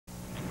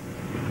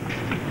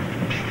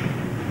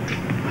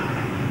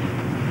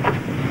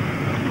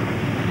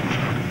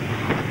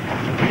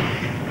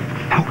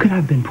Could I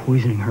have been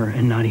poisoning her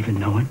and not even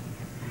know it?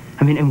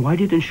 I mean, and why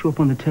didn't it show up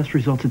on the test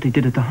results that they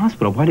did at the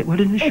hospital? Why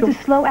didn't it show up? It's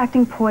a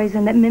slow-acting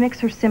poison that mimics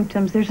her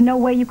symptoms. There's no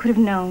way you could have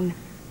known.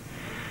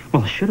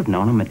 Well, I should have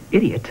known. I'm an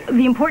idiot.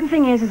 The important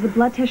thing is the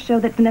blood tests show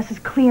that Vanessa's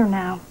clear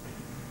now.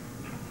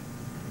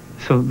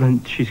 So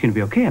then she's going to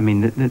be okay. I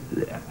mean,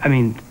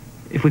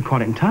 if we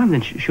caught it in time,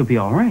 then she'll be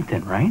all right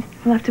then, right?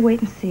 We'll have to wait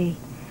and see.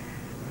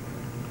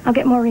 I'll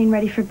get Maureen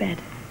ready for bed.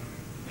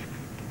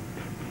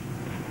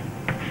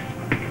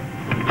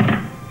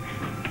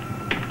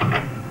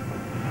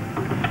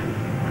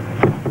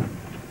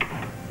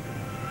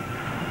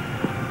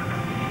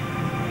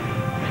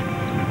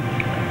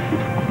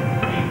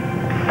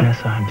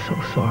 Vanessa, I'm so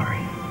sorry.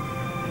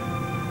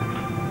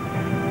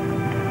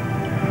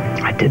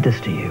 I did this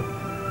to you.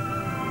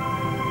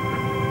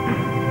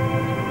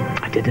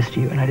 I did this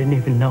to you, and I didn't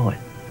even know it.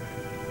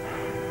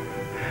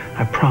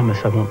 I promise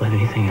I won't let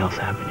anything else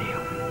happen to you.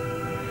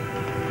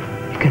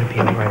 You're gonna be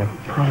all right, I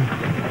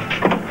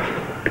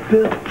promise.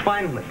 Bill,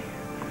 finally.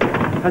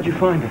 How'd you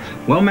find us?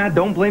 Well, Matt,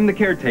 don't blame the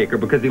caretaker,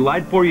 because he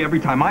lied for you every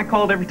time I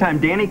called, every time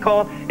Danny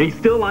called, and he's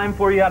still lying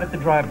for you out at the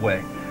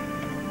driveway.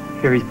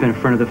 Harry's been a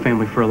friend of the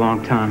family for a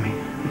long time.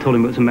 I told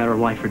him it was a matter of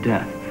life or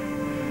death.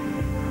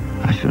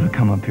 I should have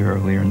come up here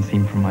earlier and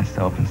seen for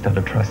myself instead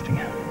of trusting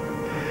him.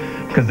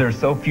 Because there are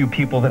so few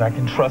people that I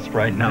can trust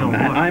right now,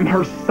 Matt. What? I'm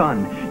her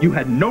son. You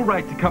had no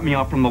right to cut me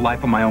off from the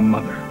life of my own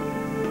mother.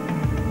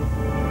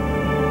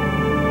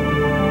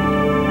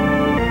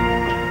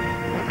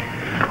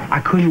 I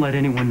couldn't let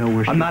anyone know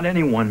where she... I'm not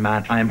anyone,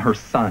 Matt. I am her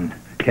son,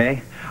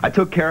 okay? I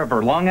took care of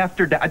her long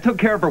after Dad. I took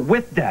care of her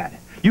with Dad.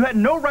 You had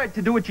no right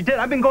to do what you did.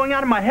 I've been going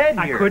out of my head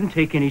here. I couldn't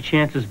take any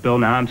chances, Bill.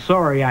 Now, I'm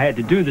sorry I had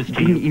to do this to you.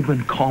 You didn't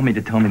even call me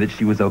to tell me that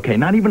she was okay.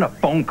 Not even a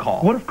phone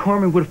call. What if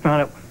Carmen would have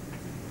found out...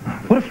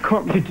 What if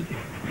Carmen...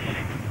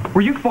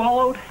 Were you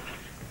followed?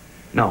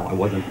 No, I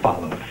wasn't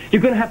followed.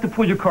 You're going to have to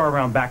pull your car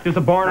around back. There's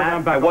a barn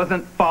around back. I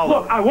wasn't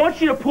followed. Look, I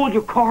want you to pull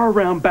your car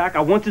around back.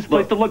 I want this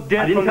place to look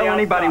dead. I didn't tell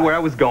anybody where I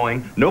was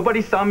going.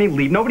 Nobody saw me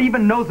leave. Nobody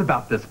even knows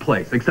about this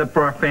place except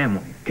for our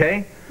family,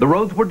 okay? The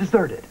roads were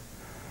deserted.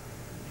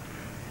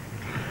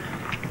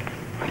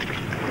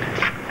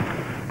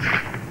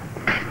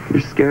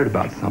 You're scared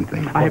about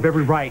something. I have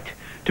every right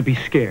to be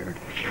scared.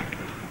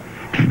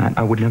 Matt,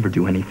 I would never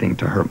do anything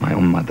to hurt my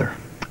own mother.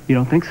 You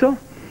don't think so?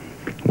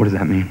 What does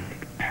that mean?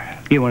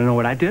 You want to know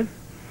what I did?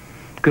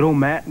 Good old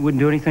Matt wouldn't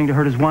do anything to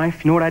hurt his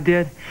wife. You know what I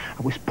did?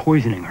 I was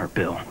poisoning her,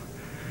 Bill.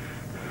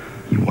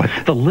 You what?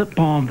 The lip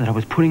balm that I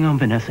was putting on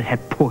Vanessa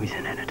had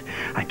poison in it.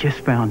 I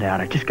just found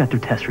out. I just got their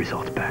test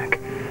results back.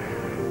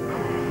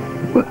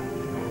 What?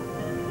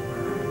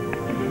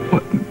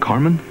 What,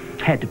 Carmen?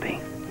 Had to be.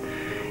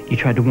 You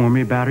tried to warn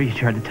me about her. You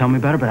tried to tell me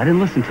about her, but I didn't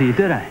listen to you,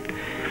 did I?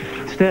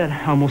 Instead,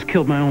 I almost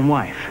killed my own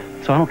wife.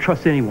 So I don't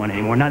trust anyone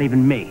anymore, not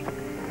even me.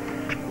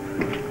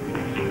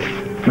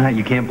 Matt,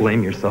 you can't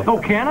blame yourself. Oh,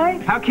 can I?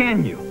 How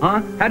can you,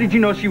 huh? How did you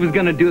know she was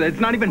gonna do that? It's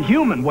not even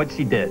human what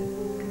she did.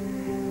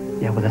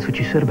 Yeah, well, that's what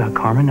you said about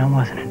Carmen, now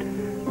wasn't it?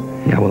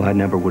 Yeah, well, I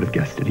never would have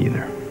guessed it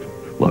either.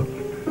 Look,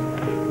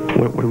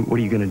 what are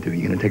you gonna do?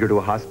 You gonna take her to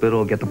a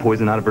hospital, get the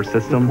poison out of her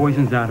system? The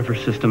poison's out of her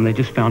system. They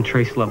just found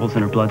trace levels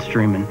in her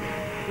bloodstream, and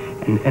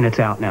it's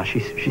out now.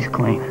 She's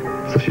clean.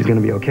 So she's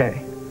gonna be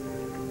okay?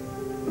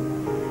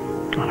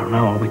 I don't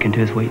know. All we can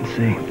do is wait and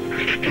see.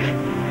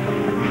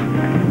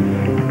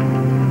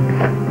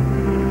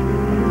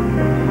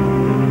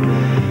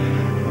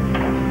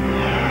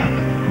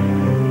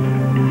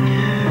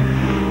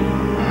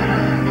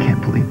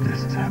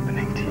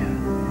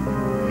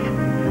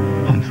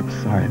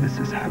 This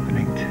is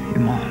happening to you,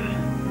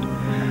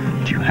 Mom.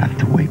 But you have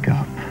to wake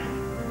up.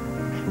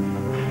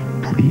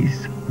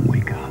 Please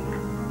wake up.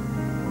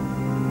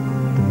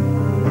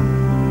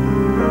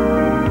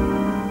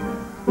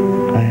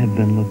 I have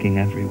been looking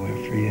everywhere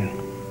for you.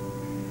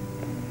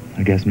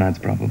 I guess Matt's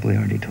probably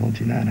already told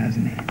you that,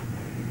 hasn't he?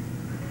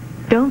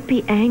 Don't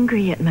be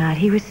angry at Matt.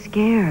 He was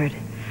scared.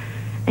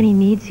 And he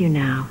needs you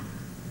now.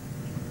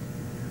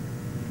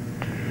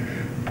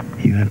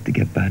 You have to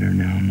get better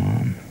now,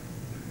 Mom.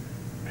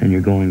 And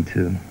you're going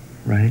to,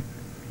 right?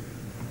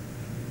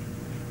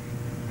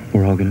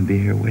 We're all gonna be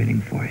here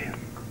waiting for you.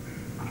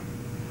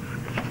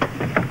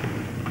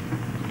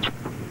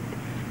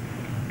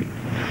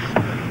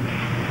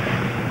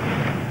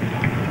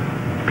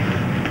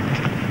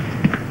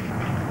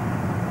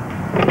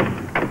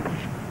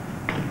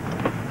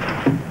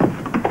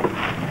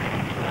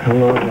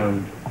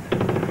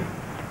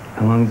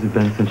 How long has it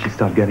been since she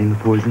stopped getting the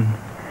poison?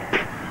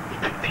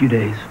 A few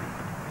days.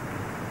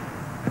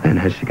 And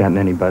has she gotten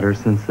any better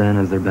since then?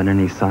 Has there been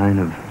any sign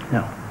of...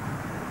 No.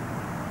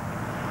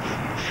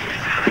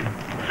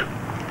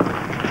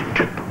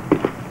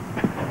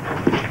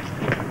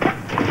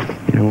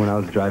 You know, when I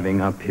was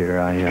driving up here,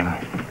 I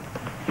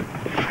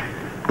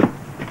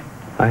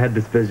had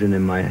this vision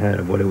in my head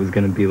of what it was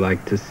going to be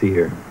like to see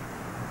her.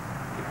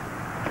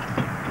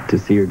 To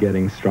see her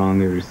getting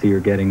stronger, to see her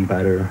getting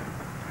better.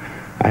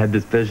 I had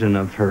this vision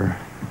of her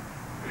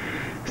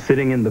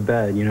sitting in the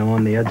bed, you know,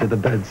 on the edge of the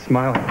bed,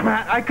 smiling.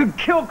 Matt, I could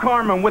kill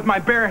Carmen with my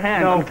bare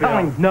hands. No,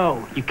 telling,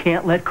 no. You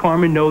can't let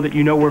Carmen know that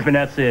you know where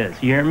Vanessa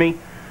is. You hear me?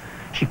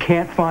 She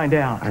can't find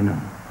out.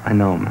 I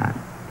know, Matt.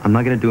 I'm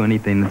not going to do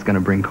anything that's going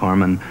to bring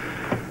Carmen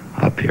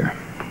up here.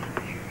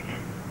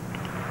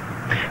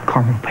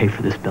 Carmen will pay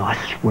for this, Bill. I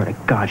swear to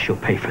God she'll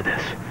pay for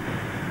this.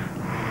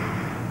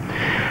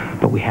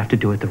 But we have to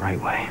do it the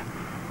right way.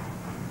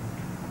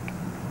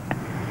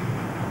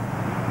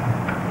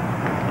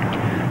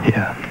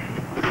 Yeah.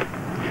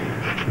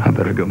 I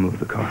better go move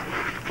the car.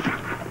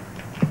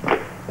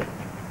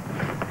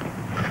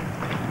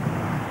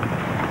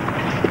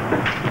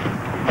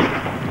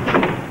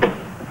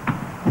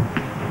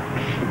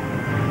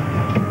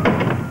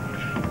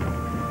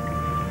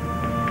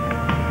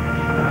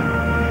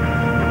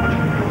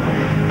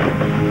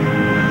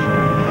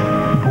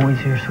 Boy's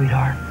here,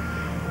 sweetheart.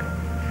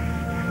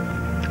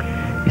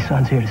 Your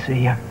son's here to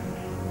see you.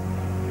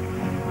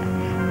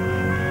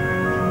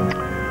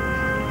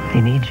 He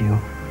needs you.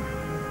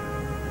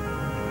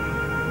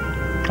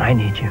 I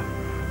need you.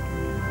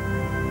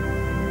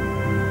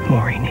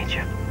 Maury needs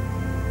you.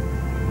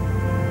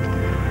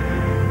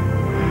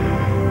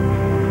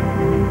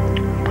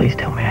 Please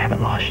tell me I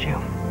haven't lost you.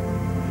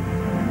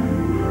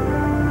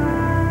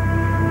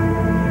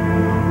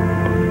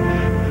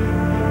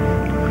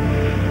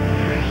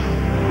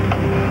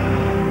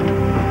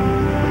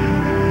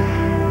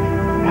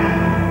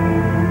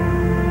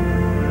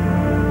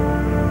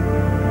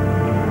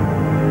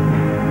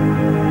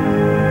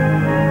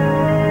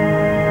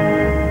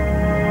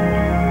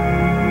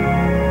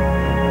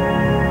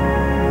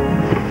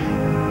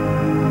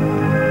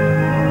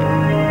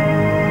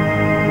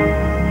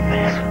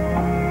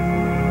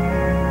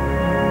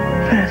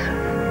 Vanessa.